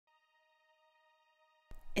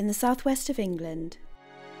In the southwest of England,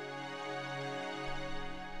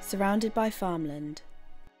 surrounded by farmland,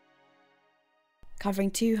 covering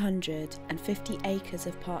 250 acres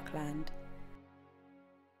of parkland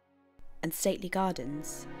and stately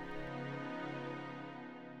gardens,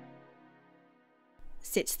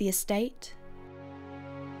 sits the estate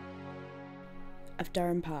of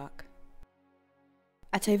Dyrham Park.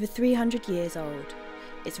 At over 300 years old,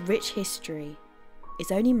 its rich history is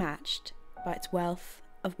only matched by its wealth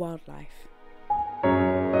of wildlife.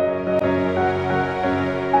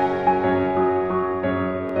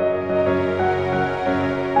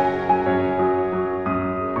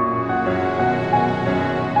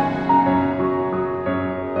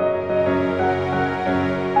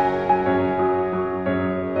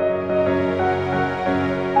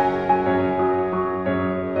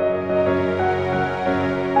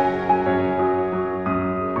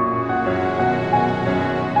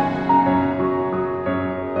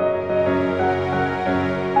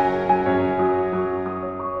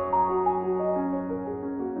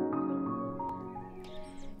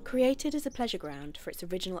 Created as a pleasure ground for its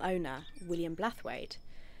original owner, William Blathwayt,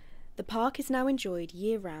 the park is now enjoyed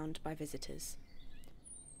year-round by visitors,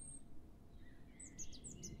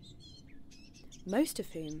 most of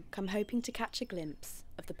whom come hoping to catch a glimpse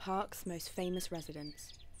of the park's most famous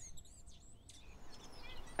residents.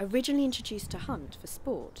 Originally introduced to hunt for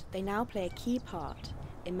sport, they now play a key part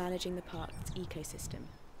in managing the park's ecosystem.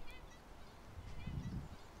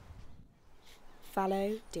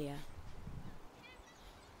 Fallow deer.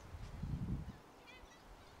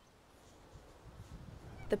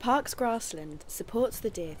 The park's grassland supports the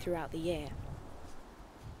deer throughout the year.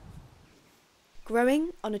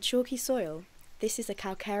 Growing on a chalky soil, this is a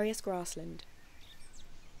calcareous grassland,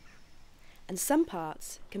 and some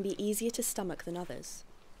parts can be easier to stomach than others.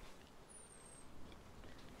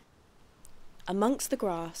 Amongst the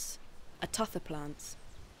grass are tuatha plants,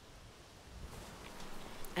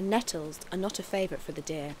 and nettles are not a favourite for the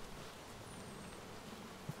deer.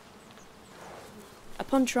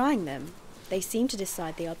 Upon trying them, they seem to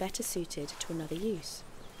decide they are better suited to another use,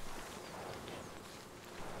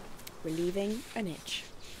 relieving an itch.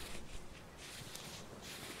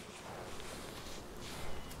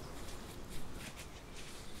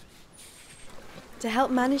 To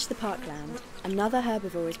help manage the parkland, another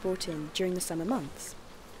herbivore is brought in during the summer months.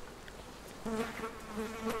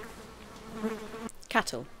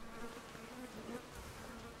 Cattle.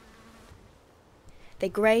 They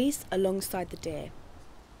graze alongside the deer,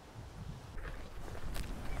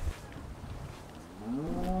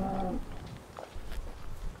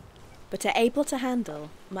 but are able to handle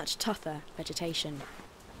much tougher vegetation.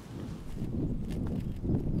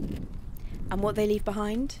 And what they leave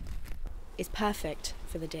behind is perfect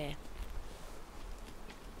for the deer,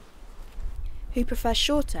 who prefer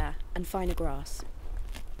shorter and finer grass.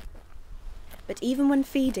 But even when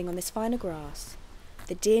feeding on this finer grass,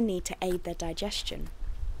 the deer need to aid their digestion.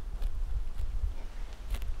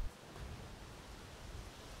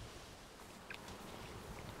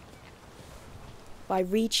 By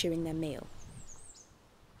re-chewing their meal.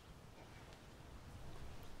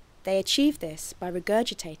 They achieve this by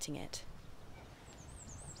regurgitating it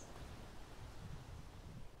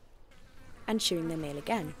and chewing their meal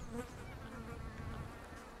again.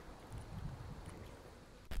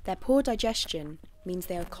 Their poor digestion means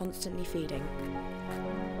they are constantly feeding.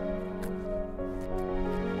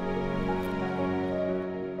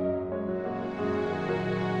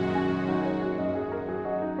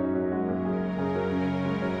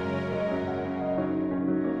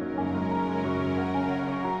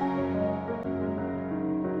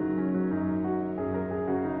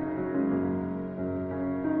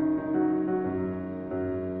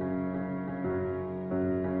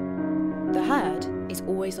 The herd is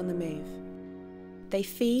always on the move. They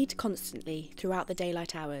feed constantly throughout the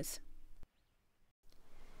daylight hours,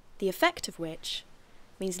 the effect of which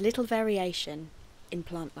means little variation in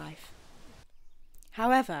plant life.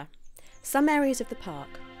 However, some areas of the park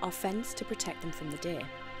are fenced to protect them from the deer.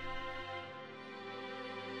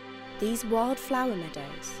 These wildflower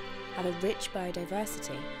meadows have a rich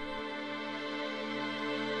biodiversity.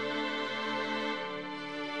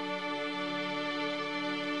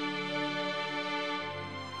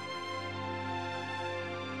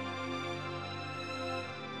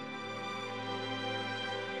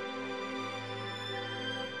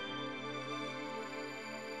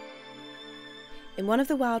 In one of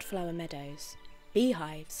the wildflower meadows,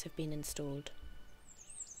 beehives have been installed.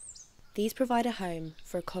 These provide a home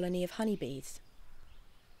for a colony of honeybees,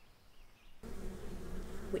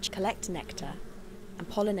 which collect nectar and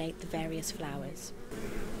pollinate the various flowers.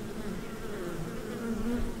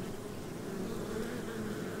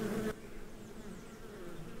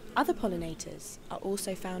 Other pollinators are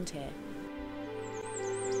also found here.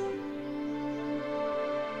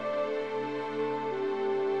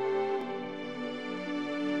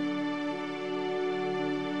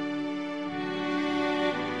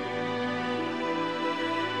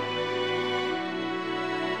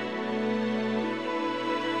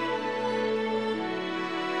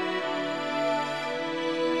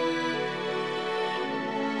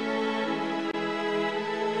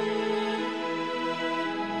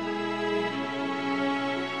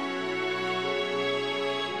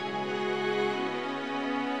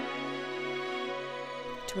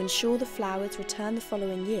 To ensure the flowers return the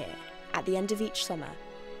following year, at the end of each summer,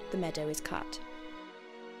 the meadow is cut.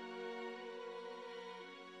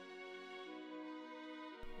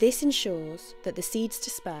 This ensures that the seeds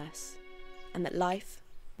disperse and that life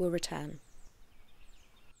will return.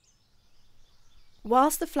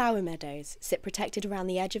 Whilst the flower meadows sit protected around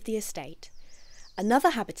the edge of the estate,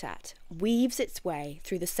 another habitat weaves its way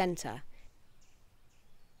through the centre.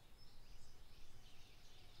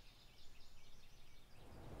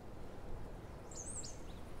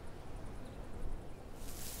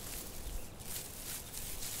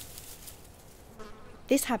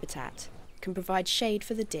 This habitat can provide shade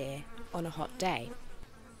for the deer on a hot day.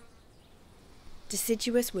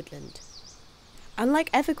 Deciduous woodland. Unlike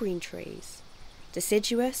evergreen trees,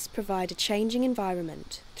 deciduous provide a changing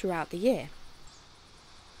environment throughout the year.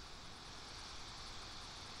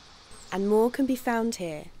 And more can be found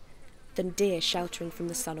here than deer sheltering from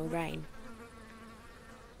the sun or rain.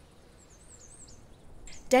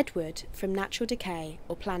 Deadwood from natural decay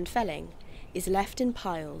or planned felling is left in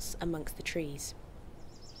piles amongst the trees.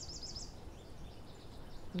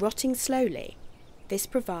 Rotting slowly, this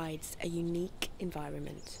provides a unique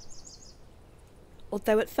environment.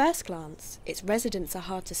 Although at first glance its residents are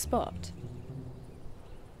hard to spot,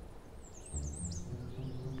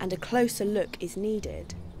 and a closer look is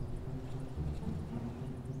needed.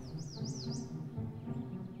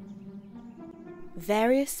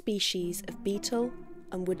 Various species of beetle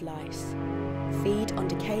and woodlice feed on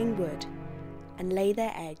decaying wood and lay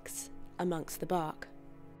their eggs amongst the bark.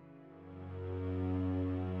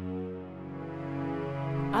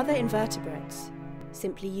 Other invertebrates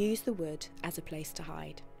simply use the wood as a place to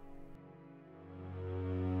hide.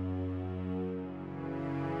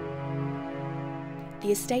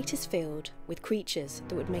 The estate is filled with creatures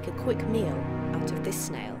that would make a quick meal out of this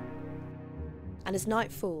snail. And as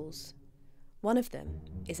night falls, one of them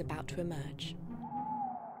is about to emerge.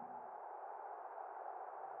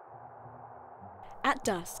 At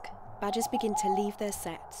dusk, badgers begin to leave their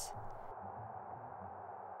setts,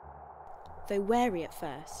 though wary at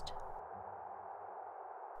first.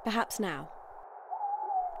 Perhaps now.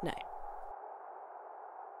 No.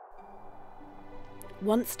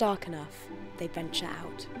 Once dark enough, they venture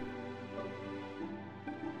out.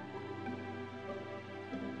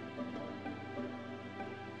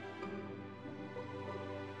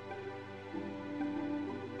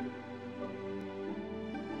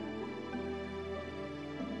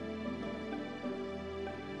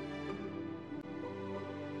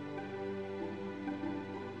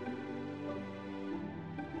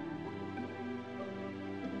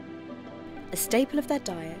 A staple of their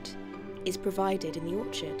diet is provided in the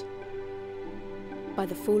orchard by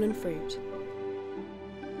the fallen fruit.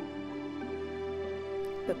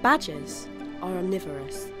 But badgers are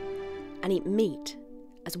omnivorous and eat meat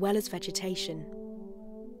as well as vegetation,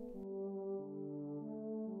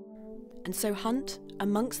 and so hunt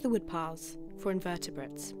amongst the woodpiles for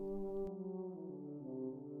invertebrates.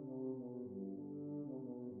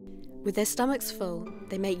 With their stomachs full,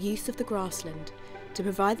 they make use of the grassland to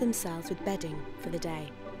provide themselves with bedding for the day.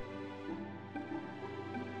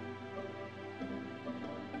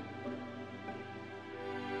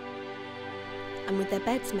 And with their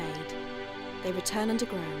beds made, they return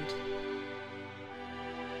underground.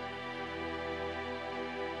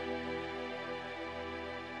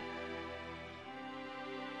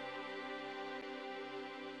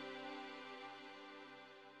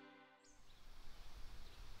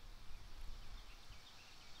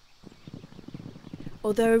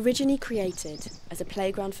 Although originally created as a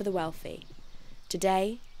playground for the wealthy,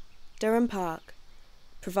 today Dyrham Park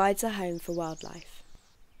provides a home for wildlife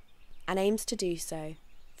and aims to do so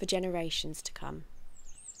for generations to come.